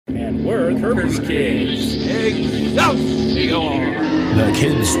And we're Kerber's Kids. Excelsior! The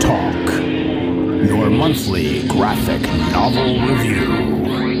Kids Talk, your monthly graphic novel review.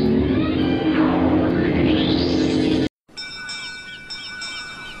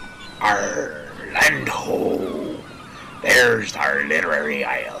 Orlando, there's our literary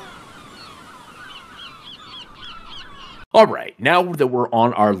isle. All right, now that we're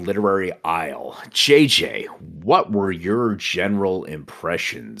on our literary isle, JJ, what were your general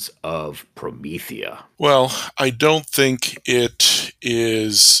impressions of Promethea? Well, I don't think it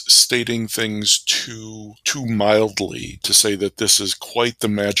is stating things too mildly to say that this is quite the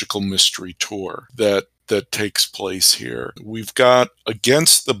magical mystery tour that takes place here. We've got,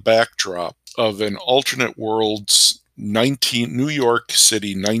 against the backdrop of an alternate worlds New York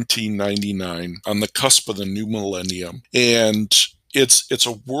City, 1999, on the cusp of the new millennium. And it's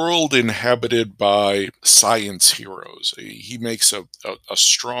a world inhabited by science heroes. He makes a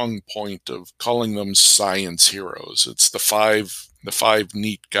strong point of calling them science heroes. It's the five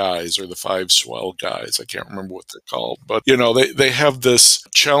neat guys, or the five swell guys. I can't remember what they're called. But, they have this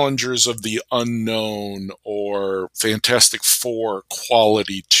challengers of the unknown or Fantastic Four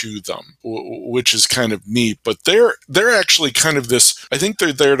quality to them, which is kind of neat. But they're actually kind of this, I think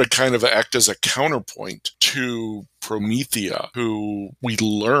they're there to kind of act as a counterpoint to Promethea, who we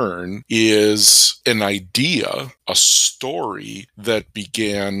learn is an idea, a story that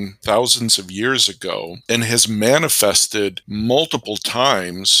began thousands of years ago and has manifested multiple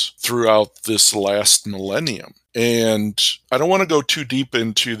times throughout this last millennium. And I don't want to go too deep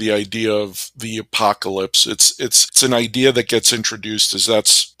into the idea of the apocalypse. It's an idea that gets introduced as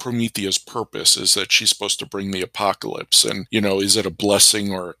that's Promethea's purpose, is that she's supposed to bring the apocalypse. And, is it a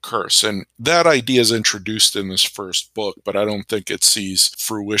blessing or a curse? And that idea is introduced in this first book, but I don't think it sees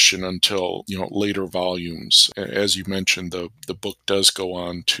fruition until, later volumes. As you mentioned, the book does go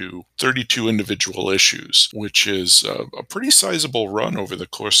on to 32 individual issues, which is a pretty sizable run over the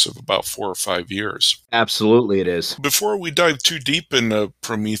course of about 4 or 5 years. Absolutely it is. Before we dive too deep into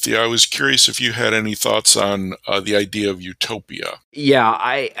Promethea, I was curious if you had any thoughts on the idea of utopia. Yeah,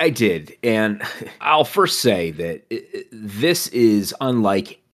 I did. And I'll first say that this is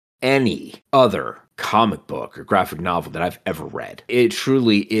unlike any other comic book or graphic novel that I've ever read. It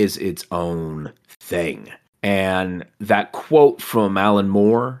truly is its own thing. And that quote from Alan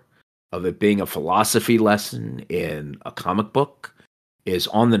Moore of it being a philosophy lesson in a comic book is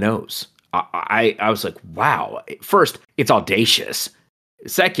on the nose. I was like, wow. First, it's audacious.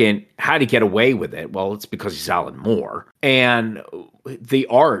 Second, how'd he get away with it? Well, it's because he's Alan Moore. And the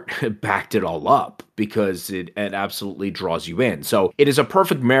art backed it all up because it absolutely draws you in. So it is a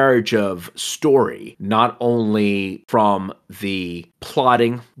perfect marriage of story, not only from the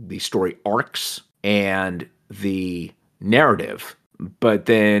plotting, the story arcs, and the narrative, but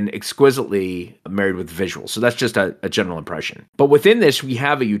then exquisitely married with visuals. So that's just a general impression. But within this, we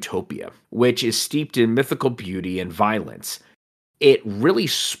have a utopia, which is steeped in mythical beauty and violence. It really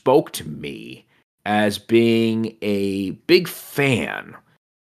spoke to me as being a big fan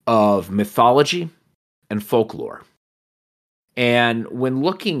of mythology and folklore. And when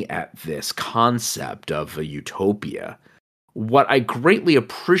looking at this concept of a utopia, what I greatly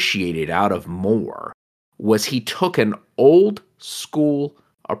appreciated out of Moore was he took an old school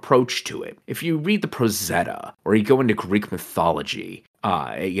approach to it. If you read the Prosetta, or you go into Greek mythology,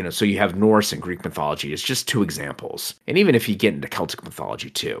 so you have Norse and Greek mythology, it's just two examples. And even if you get into Celtic mythology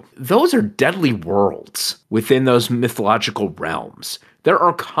too, those are deadly worlds within those mythological realms. There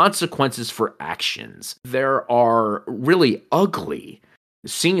are consequences for actions. There are really ugly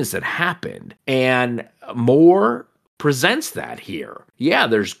scenes that happened, and Moore presents that here. Yeah,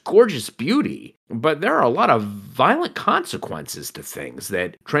 there's gorgeous beauty, but there are a lot of violent consequences to things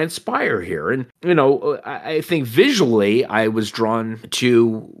that transpire here. And, I think visually I was drawn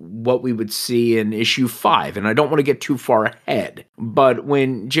to what we would see in issue 5, and I don't want to get too far ahead. But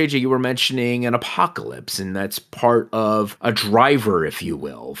when, JJ, you were mentioning an apocalypse, and that's part of a driver, if you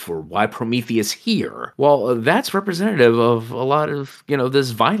will, for why Prometheus here. Well, that's representative of a lot of, this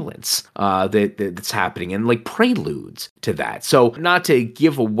violence that's happening, and like preludes to that. So not to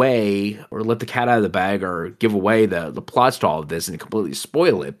give away or let the cat out of the bag or give away the plots to all of this and completely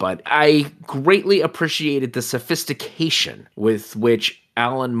spoil it, but I greatly appreciated the sophistication with which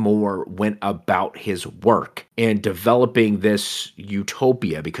Alan Moore went about his work in developing this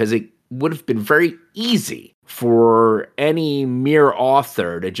utopia, because it would have been very easy for any mere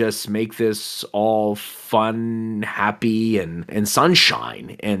author to just make this all fun, happy, and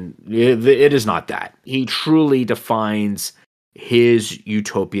sunshine. And it is not that. He truly defines his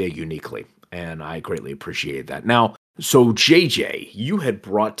utopia uniquely, and I greatly appreciate that. Now, So, JJ, you had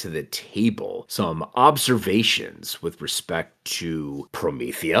brought to the table some observations with respect to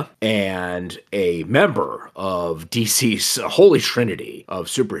Promethea and a member of DC's Holy Trinity of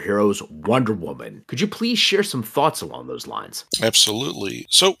superheroes, Wonder Woman. Could you please share some thoughts along those lines? Absolutely.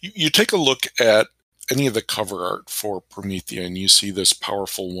 So you take a look at any of the cover art for Promethea, and you see this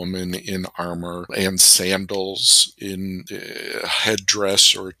powerful woman in armor and sandals, in a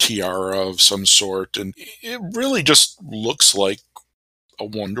headdress or a tiara of some sort, and it really just looks like a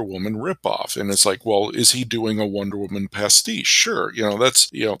Wonder Woman ripoff. And it's like, well, is he doing a Wonder Woman pastiche? Sure,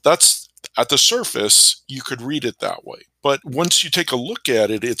 that's at the surface, you could read it that way. But once you take a look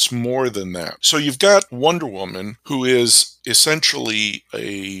at it, it's more than that. So you've got Wonder Woman, who is essentially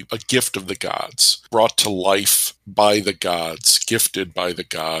a gift of the gods, brought to life by the gods, gifted by the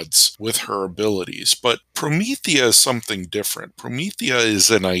gods with her abilities. But Promethea is something different. Promethea is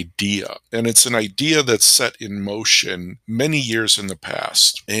an idea, and it's an idea that's set in motion many years in the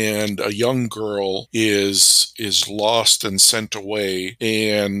past. And a young girl is lost and sent away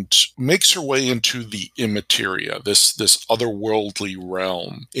and makes her way into the immateria, this otherworldly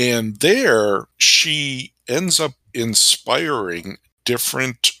realm. And there she ends up inspiring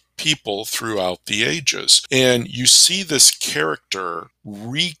different people throughout the ages. And you see this character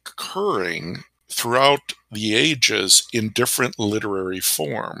recurring throughout the ages in different literary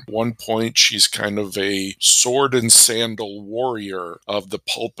form. One point, she's kind of a sword and sandal warrior of the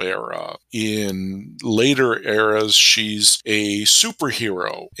pulp era. In later eras, she's a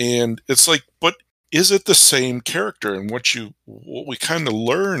superhero. And it's like, but is it the same character? And what we kind of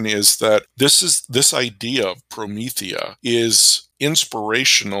learn is that this idea of Promethea is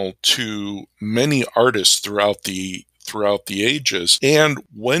inspirational to many artists throughout the ages. And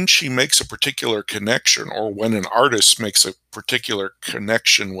when she makes a particular connection, or when an artist makes a particular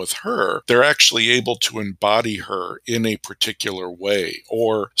connection with her, they're actually able to embody her in a particular way,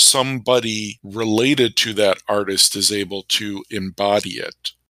 or somebody related to that artist is able to embody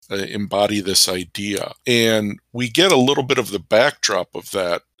this idea. And we get a little bit of the backdrop of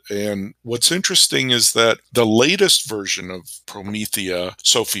that. And what's interesting is that the latest version of Promethea,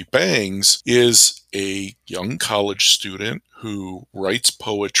 Sophie Bangs, is a young college student who writes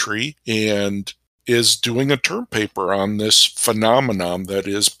poetry and is doing a term paper on this phenomenon that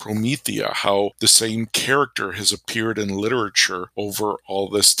is Promethea, how the same character has appeared in literature over all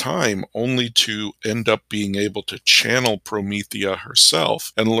this time, only to end up being able to channel Promethea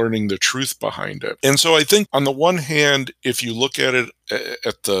herself and learning the truth behind it. And so I think on the one hand, if you look at it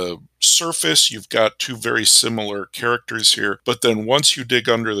at the surface, you've got two very similar characters here, but then once you dig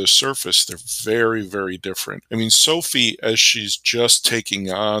under the surface, they're very, very different. I mean, Sophie, as she's just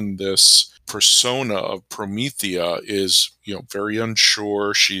taking on this persona of Promethea, is very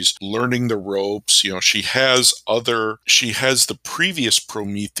unsure. She's learning the ropes. She has the previous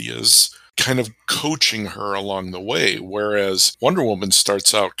Prometheas kind of coaching her along the way, whereas Wonder Woman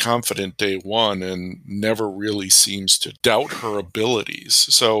starts out confident day one and never really seems to doubt her abilities.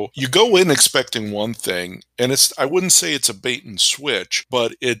 So you go in expecting one thing, and I wouldn't say it's a bait and switch,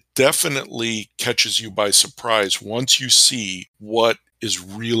 but it definitely catches you by surprise once you see what is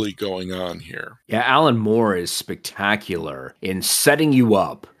really going on here. Yeah, Alan Moore is spectacular in setting you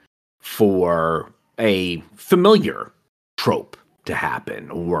up for a familiar trope to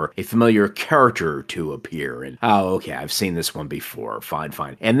happen, or a familiar character to appear, and okay, I've seen this one before, fine,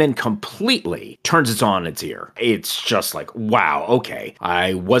 and then completely turns it on its ear. It's just like, wow, okay,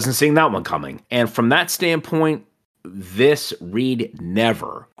 I wasn't seeing that one coming. And from that standpoint, this read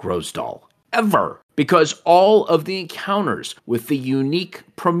never grows dull, ever, because all of the encounters with the unique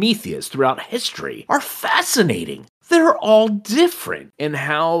Prometheus throughout history are fascinating. They're all different in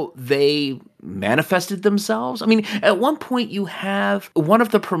how they manifested themselves. I mean, at one point you have one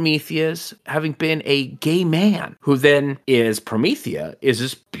of the Prometheus having been a gay man who then is Promethea, is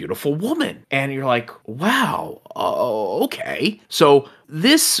this beautiful woman. And you're like, wow, okay. So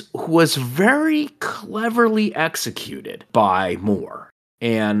this was very cleverly executed by Moore.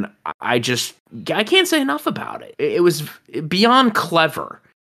 And I can't say enough about it. It was beyond clever.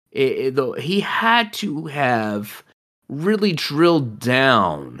 He had to have really drilled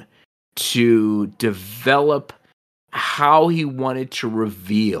down to develop how he wanted to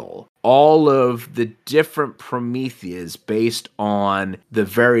reveal all of the different Prometheas based on the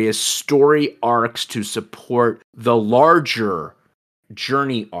various story arcs to support the larger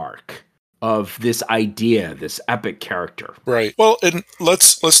journey arc of this idea, this epic character. Right. Well, and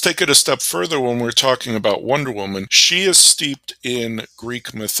let's take it a step further when we're talking about Wonder Woman. She is steeped in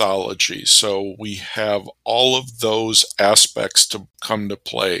Greek mythology, so we have all of those aspects to come to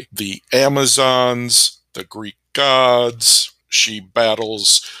play. The Amazons, the Greek gods. She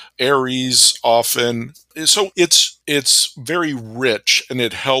battles Ares often. So it's very rich, and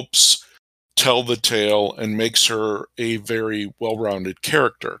it helps tell the tale and makes her a very well-rounded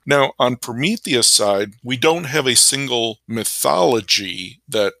character. Now, on Prometheus' side, we don't have a single mythology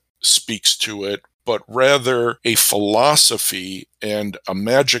that speaks to it, but rather a philosophy, and a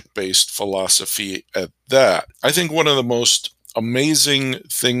magic-based philosophy at that. I think one of the most amazing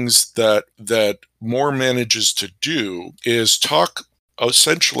things that Moore manages to do is talk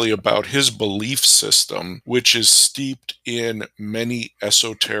essentially about his belief system, which is steeped in many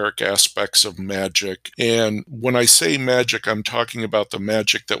esoteric aspects of magic. And when I say magic, I'm talking about the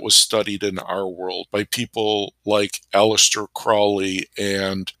magic that was studied in our world by people like Aleister Crowley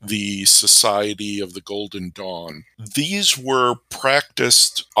and the Society of the Golden Dawn. These were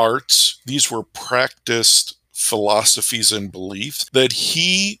practiced arts. These were practiced philosophies and beliefs that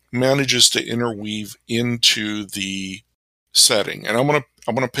he manages to interweave into the setting. And I'm going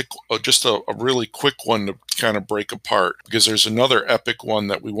to pick just a really quick one to kind of break apart, because there's another epic one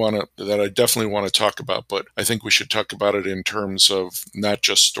that I definitely want to talk about, but I think we should talk about it in terms of not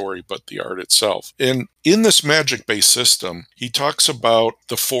just story, but the art itself. And in this magic-based system, he talks about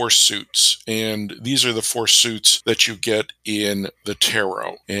the 4 suits, and these are the 4 suits that you get in the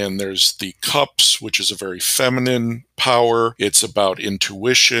tarot. And there's the cups, which is a very feminine power. It's about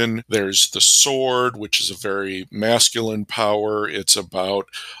intuition. There's the sword, which is a very masculine power. It's about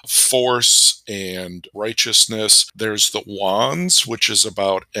force and righteousness. There's the wands, which is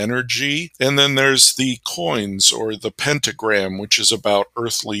about energy. And then there's the coins, or the pentagram, which is about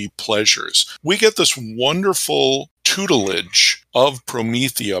earthly pleasures. We get this wonderful tutelage of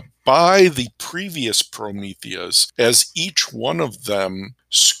Promethea by the previous Prometheas, as each one of them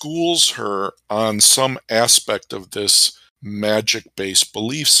schools her on some aspect of this magic-based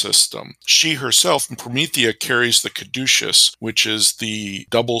belief system. She herself, Promethea, carries the caduceus, which is the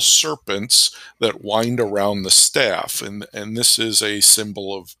double serpents that wind around the staff. And this is a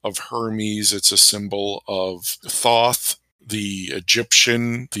symbol of Hermes. It's a symbol of Thoth, the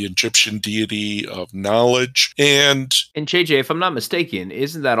Egyptian deity of knowledge. And JJ, if I'm not mistaken,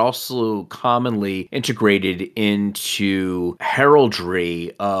 isn't that also commonly integrated into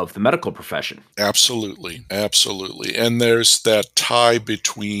heraldry of the medical profession? Absolutely. And there's that tie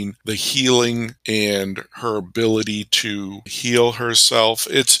between the healing and her ability to heal herself.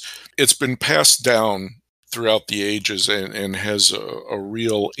 It's been passed down throughout the ages and has a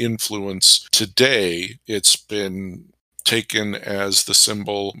real influence today. It's been taken as the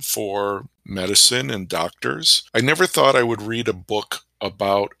symbol for medicine and doctors. I never thought I would read a book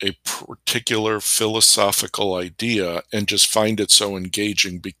about a particular philosophical idea and just find it so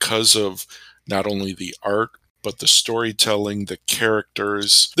engaging because of not only the art, but the storytelling, the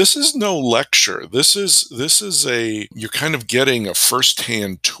characters. This is no lecture. This is you're kind of getting a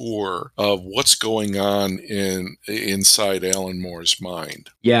firsthand tour of what's going on inside Alan Moore's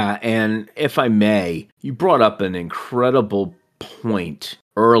mind. Yeah, and if I may, you brought up an incredible point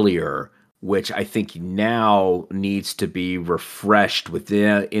earlier, which I think now needs to be refreshed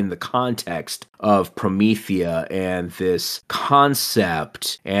in the context of Promethea and this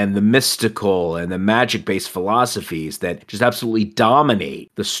concept and the mystical and the magic-based philosophies that just absolutely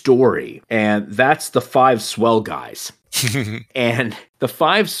dominate the story. And that's the 5 swell guys. And the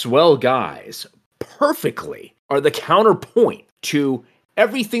 5 swell guys perfectly are the counterpoint to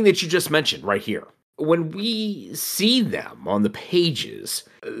everything that you just mentioned right here. When we see them on the pages,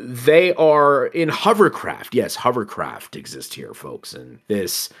 they are in hovercraft. Yes, hovercraft exists here, folks, in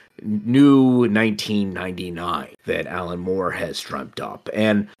this new 1999 that Alan Moore has dreamt up.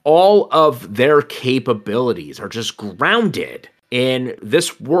 And all of their capabilities are just grounded in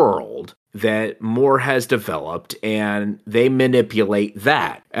this world that Moore has developed, and they manipulate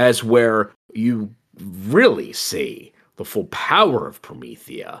that as where you really see the full power of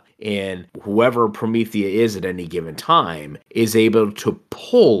Promethea, and whoever Promethea is at any given time is able to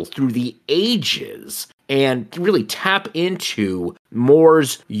pull through the ages and really tap into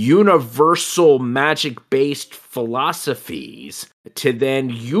Moore's universal magic-based philosophies to then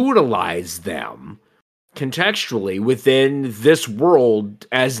utilize them contextually within this world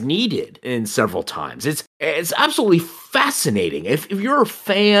as needed in several times. It's absolutely fascinating. If you're a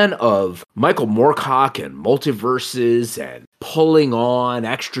fan of Michael Moorcock and multiverses and pulling on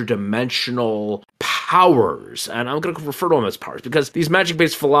extra dimensional powers, and I'm going to refer to them as powers because these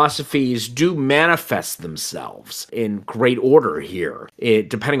magic-based philosophies do manifest themselves in great order here,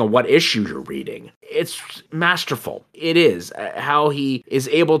 depending on what issue you're reading. It's masterful. It is how he is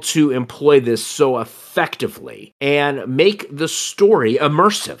able to employ this so effectively and make the story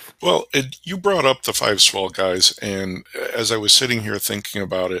immersive. Well, you brought up the Five Swell Guys, and as I was sitting here thinking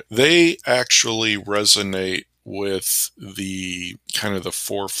about it, they actually resonate with the kind of the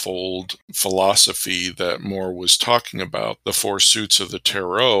fourfold philosophy that Moore was talking about, the four suits of the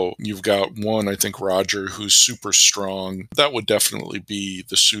tarot. You've got one, I think, Roger, who's super strong. That would definitely be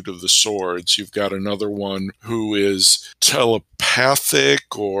the suit of the swords. You've got another one who is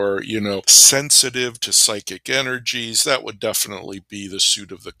telepathic or, sensitive to psychic energies. That would definitely be the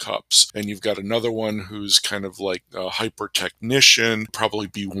suit of the cups. And you've got another one who's kind of like a hyper technician, probably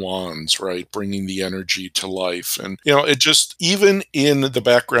be wands, right? Bringing the energy to life. And, it just, even in the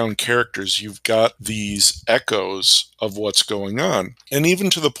background characters, you've got these echoes of what's going on. And even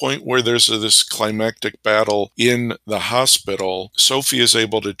to the point where there's this climactic battle in the hospital, Sophie is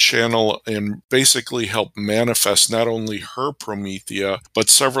able to channel and basically help manifest not only her Promethea, but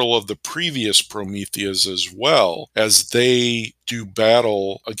several of the previous Prometheas as well, as they do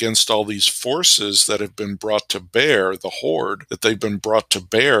battle against all these forces that have been brought to bear, the Horde, that they've been brought to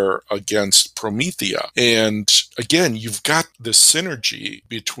bear against Promethea. And again, you've got the synergy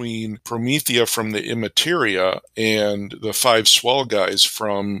between Promethea from the Immateria and the Five Swell Guys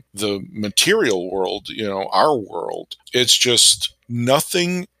from the material world, our world. It's just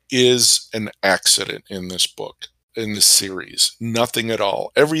nothing is an accident in this book, in this series. Nothing at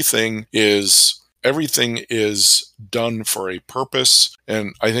all. Everything is done for a purpose,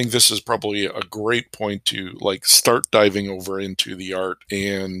 and I think this is probably a great point to start diving over into the art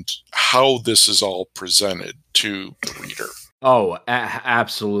and how this is all presented to the reader. Oh,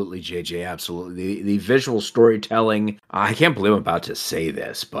 absolutely, JJ, absolutely. The visual storytelling, I can't believe I'm about to say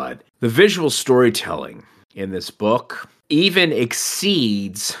this, but the visual storytelling in this book even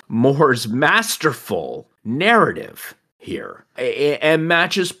exceeds Moore's masterful narrative here and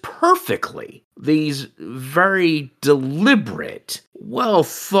matches perfectly these very deliberate, well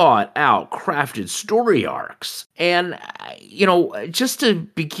thought out, crafted story arcs. And, just to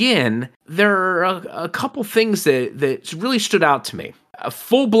begin, there are a couple things that really stood out to me.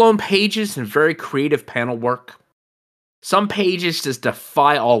 Full-blown pages and very creative panel work. Some pages just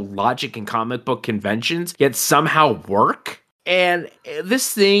defy all logic and comic book conventions, yet somehow work. And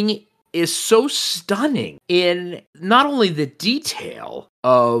this thing is so stunning in not only the detail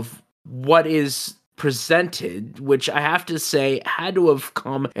of what is presented, which I have to say had to have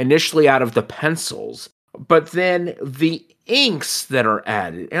come initially out of the pencils, but then the inks that are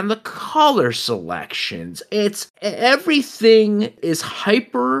added and the color selections. Everything is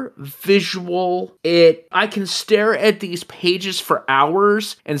hyper visual. I can stare at these pages for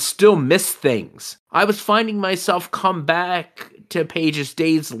hours and still miss things. I was finding myself come back to pages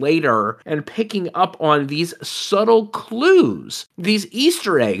days later and picking up on these subtle clues, these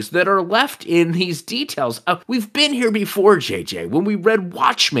Easter eggs that are left in these details. We've been here before, JJ. When we read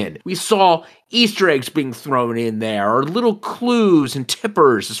Watchmen, we saw Easter eggs being thrown in there, or little clues and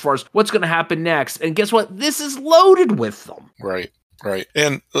tippers as far as what's going to happen next. And guess what? This is loaded with them. Right.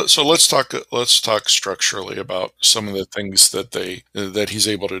 And so let's talk structurally about some of the things that he's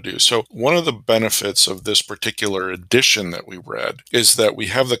able to do. So one of the benefits of this particular edition that we read is that we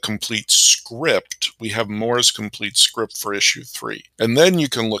have the complete script. We have Moore's complete script for issue 3. And then you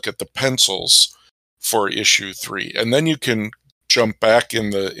can look at the pencils for issue 3. And then you can jump back in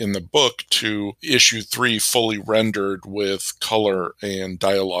the book to issue 3 fully rendered with color and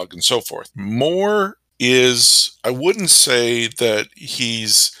dialogue and so forth. Moore is, I wouldn't say that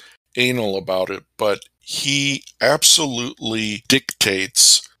he's anal about it, but he absolutely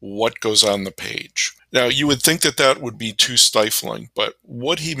dictates what goes on the page. Now, you would think that would be too stifling, but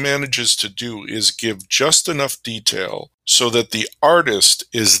what he manages to do is give just enough detail so that the artist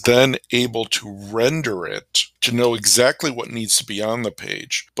is then able to render it to know exactly what needs to be on the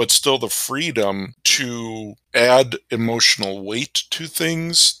page, but still the freedom to add emotional weight to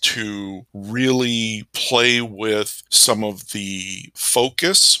things, to really play with some of the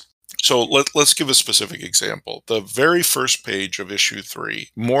focus. So let's give a specific example. The very first page of issue 3,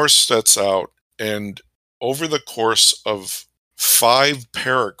 Moore sets out, and over the course of 5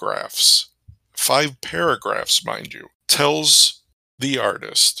 paragraphs, mind you, tells the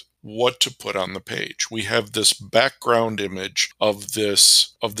artist what to put on the page. We have this background image of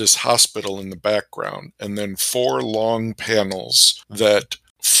this hospital in the background, and then 4 long panels that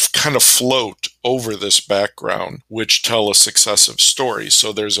kind of float over this background, which tell a successive story.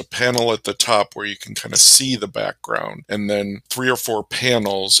 So there's a panel at the top where you can kind of see the background, and then 3 or 4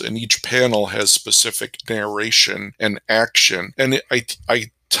 panels, and each panel has specific narration and action. And I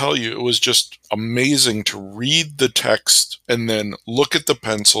tell you, it was just amazing to read the text and then look at the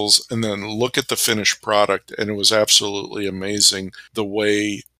pencils and then look at the finished product. And it was absolutely amazing the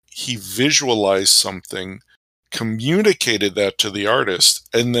way he visualized something, communicated that to the artist,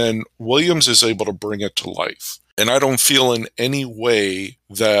 and then Williams is able to bring it to life. And I don't feel in any way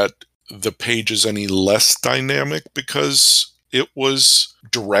that the page is any less dynamic because it was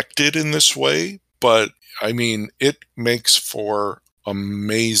directed in this way. But I mean, it makes for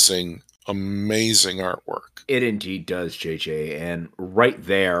amazing artwork. It indeed does, JJ. And right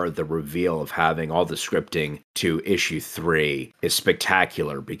there, the reveal of having all the scripting to issue 3 is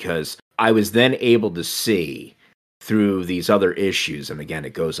spectacular, because I was then able to see through these other issues, and again,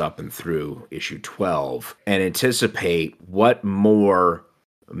 it goes up and through issue 12, and anticipate what more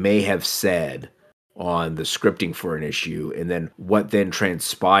may have said on the scripting for an issue, and then what then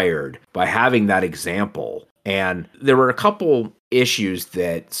transpired by having that example. And there were a couple issues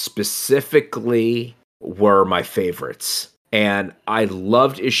that specifically were my favorites. And I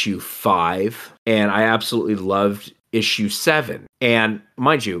loved issue 5, and I absolutely loved issue 7. And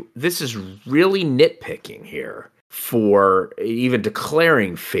mind you, this is really nitpicking here for even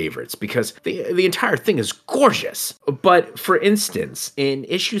declaring favorites, because the entire thing is gorgeous. But for instance, in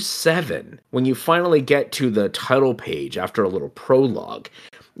issue 7, when you finally get to the title page after a little prologue,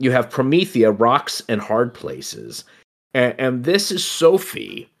 you have Promethea, Rocks and Hard Places. And this is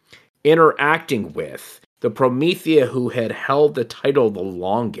Sophie interacting with the Promethea who had held the title the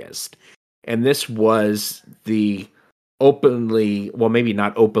longest. And this was the openly, well, maybe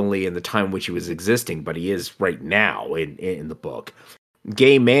not openly in the time which he was existing, but he is right now in the book,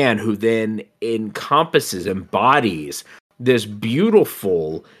 gay man who then embodies this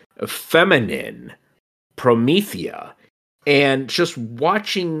beautiful feminine Promethea. And just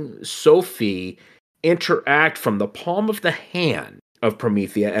watching Sophie interact from the palm of the hand of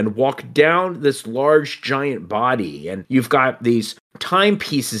Promethea and walk down this large giant body, and you've got these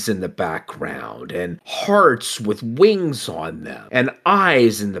timepieces in the background and hearts with wings on them and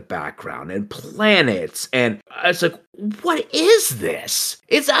eyes in the background and planets, and it's like, what is this?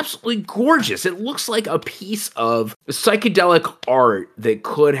 It's absolutely gorgeous. It looks like a piece of psychedelic art that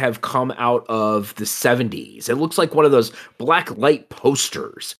could have come out of the 70s. It looks like one of those black light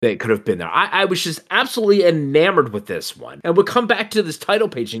posters that could have been there. I was just absolutely enamored with this one, and would come back to this title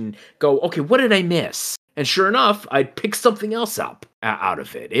page and go, okay, what did I miss? And sure enough, I'd pick something else up out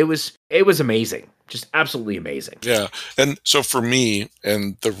of it. It was amazing. Just absolutely amazing. Yeah. And so for me,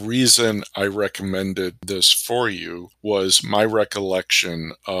 and the reason I recommended this for you was my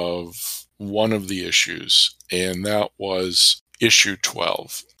recollection of one of the issues, and that was issue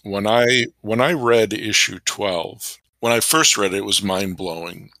 12. When I read issue 12, when I first read it, it was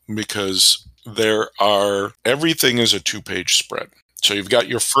mind-blowing, because everything is a 2-page spread. So you've got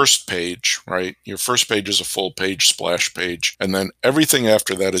your first page, right? Your first page is a full page splash page, and then everything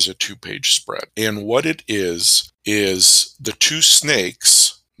after that is a 2-page spread. And what it is the 2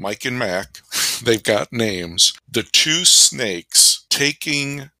 snakes, Mike and Mac, they've got names, the 2 snakes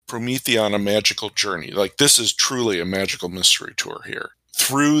taking Promethea on a magical journey. Like, this is truly a magical mystery tour here,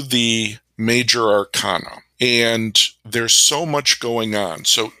 through the major arcana. And there's so much going on.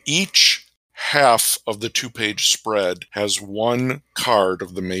 So each half of the 2-page spread has one card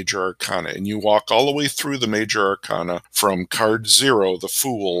of the major arcana, and you walk all the way through the major arcana from card 0, the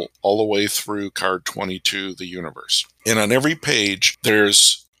Fool, all the way through card 22, the Universe. And on every page,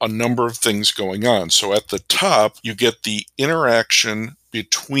 there's a number of things going on. So at the top, you get the interaction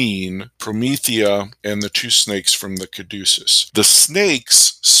between Promethea and the 2 snakes from the Caduceus. The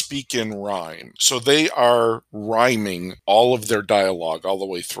snakes speak in rhyme, so they are rhyming all of their dialogue all the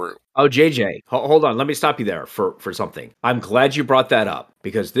way through. Oh, JJ, hold on. Let me stop you there for something. I'm glad you brought that up,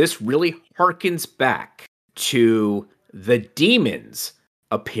 because this really harkens back to the demon's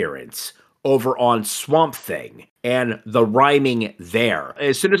appearance over on Swamp Thing and the rhyming there.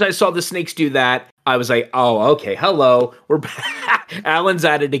 As soon as I saw the snakes do that, I was like, oh, okay, hello, we're back. Alan's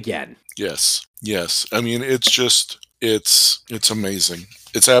at it again. Yes. I mean, it's amazing.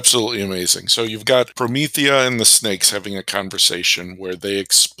 It's absolutely amazing. So you've got Promethea and the snakes having a conversation where they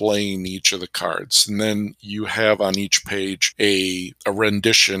explain each of the cards. And then you have on each page a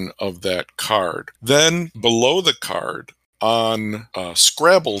rendition of that card. Then below the card, on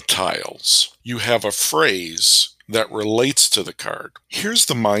Scrabble tiles, you have a phrase that relates to the card. Here's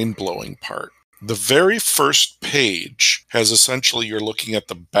the mind-blowing part. the very first page has essentially, you're looking at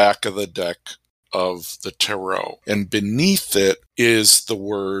the back of the deck of the tarot, and beneath it is the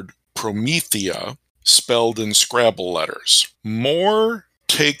word Promethea spelled in Scrabble letters. Moore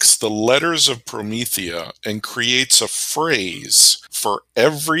takes the letters of Promethea and creates a phrase for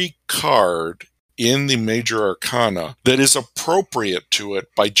every card in the major arcana that is appropriate to it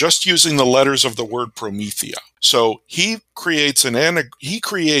by just using the letters of the word Promethea. So he creates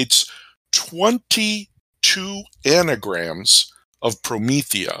 22 anagrams of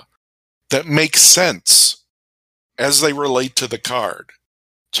Promethea that make sense as they relate to the card.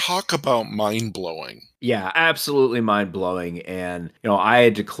 Talk about mind-blowing. Yeah, absolutely mind-blowing. And, I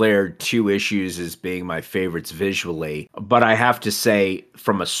had declared 2 issues as being my favorites visually. But I have to say,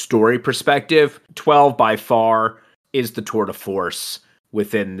 from a story perspective, 12 by far is the tour de force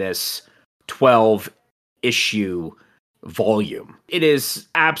within this 12-issue volume. It is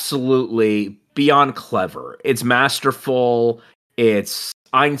absolutely beyond clever. It's masterful. It's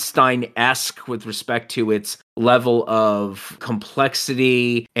Einstein-esque with respect to its level of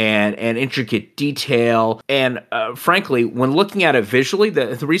complexity and intricate detail. And frankly, when looking at it visually,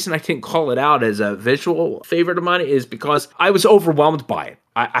 the reason I didn't call it out as a visual favorite of mine is because I was overwhelmed by it.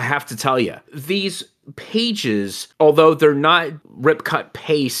 I have to tell you. These pages, although they're not rip-cut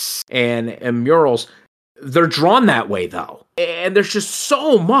pastes and murals, they're drawn that way, though. And there's just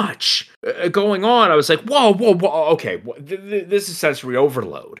so much going on. I was like, whoa, okay, this is sensory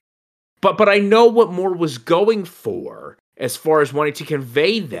overload. But I know what Moore was going for as far as wanting to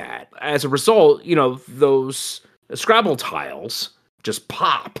convey that. As a result, those Scrabble tiles just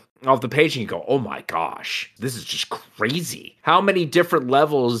pop off the page and you go, oh my gosh, this is just crazy. How many different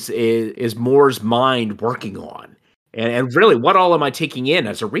levels is Moore's mind working on? And really, what all am I taking in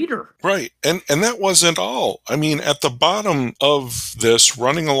as a reader? Right. And that wasn't all. I mean, at the bottom of this,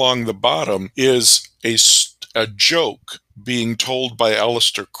 running along the bottom, is a joke being told by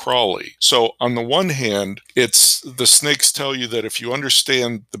Aleister Crowley. So on the one hand, it's the snakes tell you that if you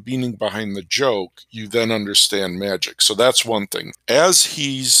understand the meaning behind the joke, you then understand magic. So that's one thing. As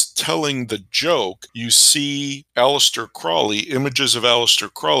he's telling the joke, you see Aleister Crowley, images of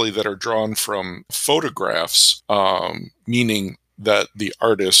Aleister Crowley that are drawn from photographs, meaning that the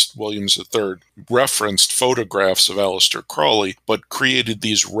artist, Williams III, referenced photographs of Aleister Crowley, but created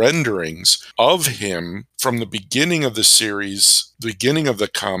these renderings of him from the beginning of the series, the beginning of the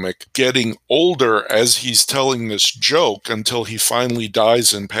comic, getting older as he's telling this joke until he finally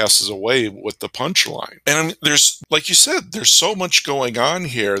dies and passes away with the punchline. And I mean, there's, like you said, there's so much going on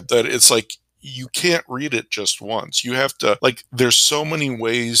here that it's like, you can't read it just once. You have to, there's so many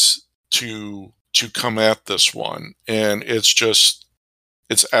ways to come at this one, and it's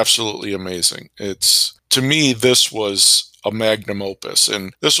absolutely amazing. To me, this was a magnum opus,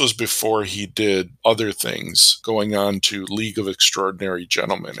 and this was before he did other things, going on to League of Extraordinary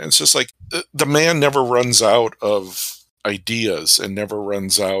Gentlemen. And it's just like, the man never runs out of ideas and never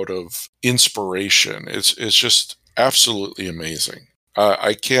runs out of inspiration. It's just absolutely amazing.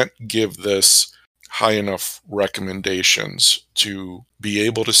 I can't give this high enough recommendations to be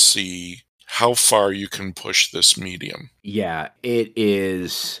able to see how far you can push this medium. Yeah,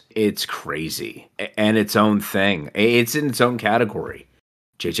 it's crazy. And its own thing. It's in its own category.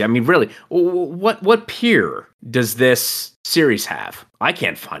 JJ, I mean, really, what peer does this series have? I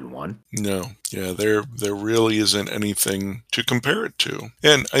can't find one. No. Yeah, there really isn't anything to compare it to.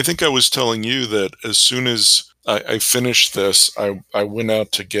 And I think I was telling you that as soon as I finished this, I went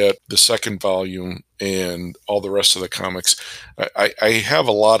out to get the second volume and all the rest of the comics. I have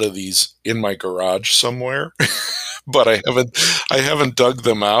a lot of these in my garage somewhere, but I haven't dug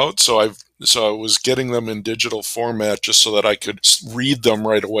them out. So I was getting them in digital format just so that I could read them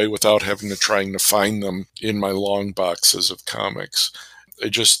right away without having to trying to find them in my long boxes of comics. I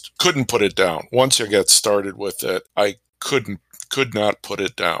just couldn't put it down. Once I got started with it, I could not put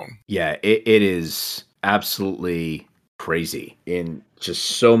it down. Yeah, it is absolutely crazy in just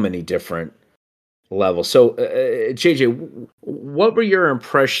so many different levels. So, JJ, what were your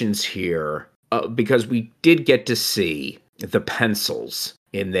impressions here? Because we did get to see the pencils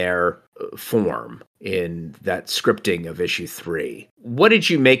in their form in that scripting of issue 3. What did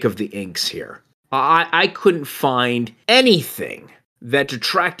you make of the inks here? I couldn't find anything that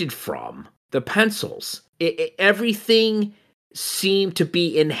detracted from the pencils. Everything seemed to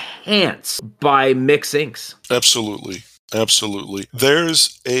be enhanced by Mix inks. Absolutely.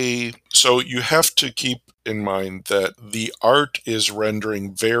 So you have to keep in mind that the art is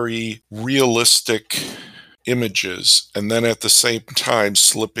rendering very realistic images, and then at the same time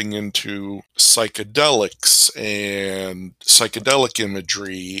slipping into psychedelics and psychedelic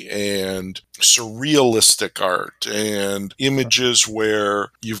imagery and surrealistic art and images where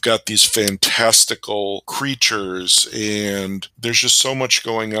you've got these fantastical creatures, and there's just so much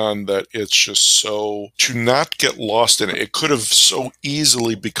going on that it's just so, to not get lost in it. It could have so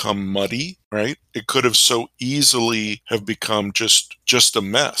easily become muddy, right? It could have so easily have become just a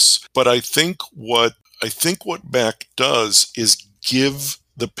mess. But I think what Mac does is give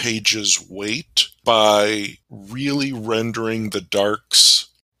the pages weight by really rendering the darks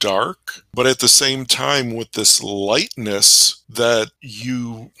dark, but at the same time with this lightness that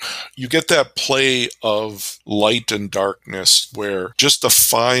you get that play of light and darkness where just a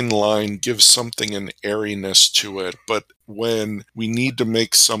fine line gives something an airiness to it. But when we need to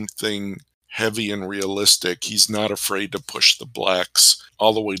make something heavy and realistic, he's not afraid to push the blacks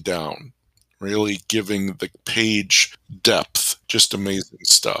all the way down, really giving the page depth. Just amazing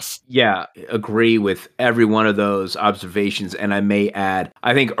stuff. Yeah, agree with every one of those observations. And I may add,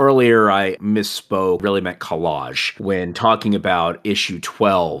 I think earlier I misspoke, really meant collage when talking about issue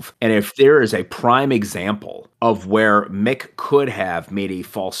 12. And if there is a prime example of where Mick could have made a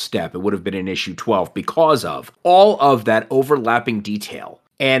false step, it would have been in issue 12 because of all of that overlapping detail.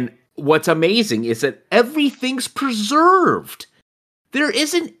 And what's amazing is that everything's preserved. There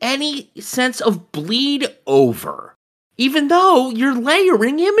isn't any sense of bleed over, even though you're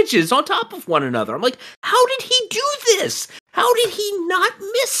layering images on top of one another. I'm like, how did he do this? How did he not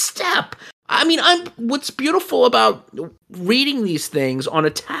misstep? I mean, what's beautiful about reading these things on a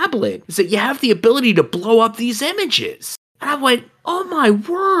tablet is that you have the ability to blow up these images. And I went, oh my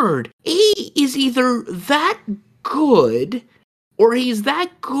word, he is either that good or he's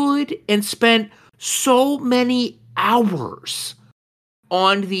that good and spent so many hours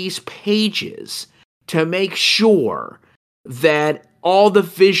on these pages to make sure that all the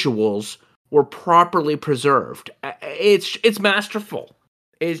visuals were properly preserved. It's masterful.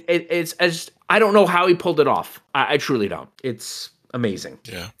 It's as I don't know how he pulled it off. I truly don't. It's amazing.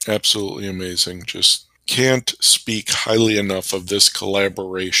 Yeah, absolutely amazing. Just can't speak highly enough of this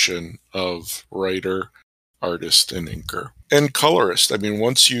collaboration of writer, artist, and inker. And colorist. I mean,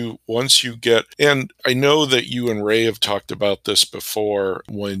 once you get, and I know that you and Ray have talked about this before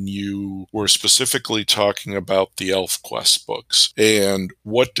when you were specifically talking about the ElfQuest books and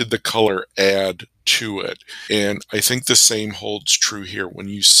what did the color add to it. And I think the same holds true here. When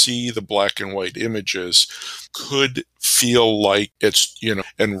you see the black and white images, could feel like it's,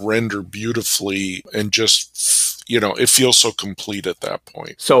 and render beautifully and just, it feels so complete at that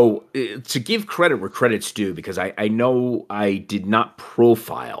point. So to give credit where credit's due, because I know I did not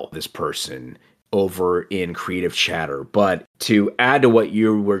profile this person over in Creative Chatter, but to add to what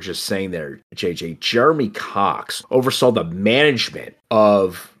you were just saying there, JJ, Jeremy Cox oversaw the management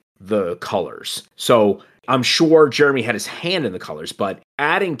of the colors. So I'm sure Jeremy had his hand in the colors, but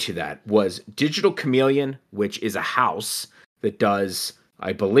adding to that was Digital Chameleon, which is a house that does,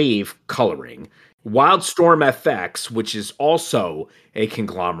 I believe, coloring. Wildstorm FX, which is also a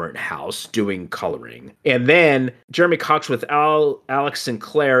conglomerate house doing coloring. And then Jeremy Cox with Alex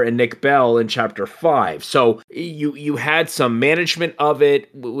Sinclair and Nick Bell in Chapter 5. So you had some management of it,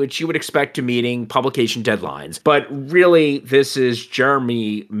 which you would expect to meeting publication deadlines. But really, this is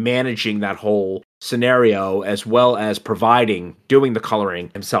Jeremy managing that whole scenario as well as doing the coloring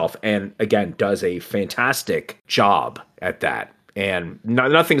himself. And again, does a fantastic job at that. And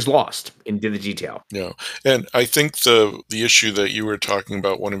nothing's lost into the detail. Yeah. And I think the issue that you were talking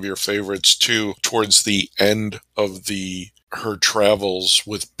about, one of your favorites too, towards the end of her travels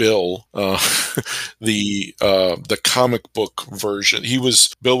with Bill, the comic book version.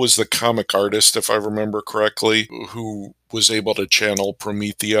 Bill was the comic artist, if I remember correctly, who was able to channel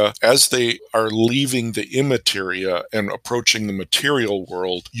Promethea. As they are leaving the Immateria and approaching the material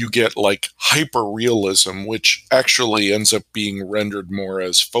world, you get like hyper-realism, which actually ends up being rendered more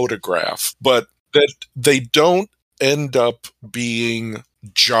as photograph, but that they don't end up being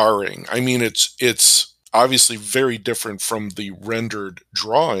jarring. I mean, it's obviously very different from the rendered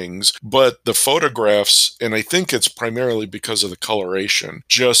drawings, but the photographs, and I think it's primarily because of the coloration,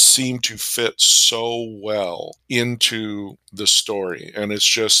 just seem to fit so well into the story. And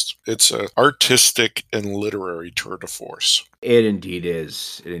it's an artistic and literary tour de force. It indeed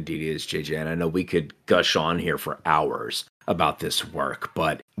is. It indeed is, JJ. And I know we could gush on here for hours about this work,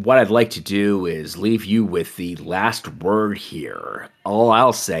 but what I'd like to do is leave you with the last word here. All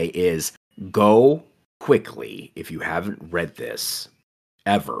I'll say is go quickly, if you haven't read this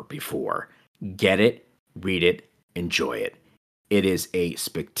ever before, get it, read it, enjoy it. It is a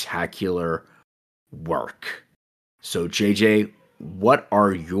spectacular work. So, JJ, what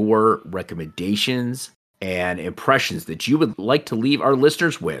are your recommendations and impressions that you would like to leave our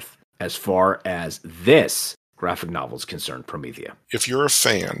listeners with as far as this graphic novel is concerned, Promethea? If you're a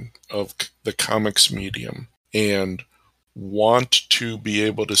fan of the comics medium and want to be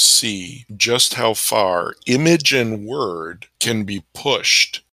able to see just how far image and word can be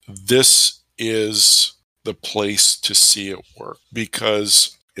pushed, this is the place to see it work,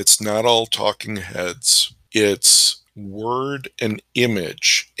 because it's not all talking heads. It's word and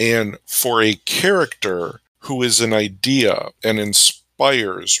image. And for a character who is an idea and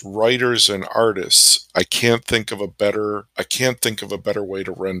inspires writers and artists, I can't think of a better way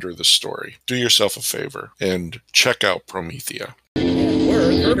to render the story. Do yourself a favor and check out Promethea.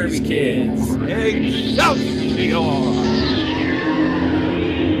 We're Kerber's Kids. Excelsior!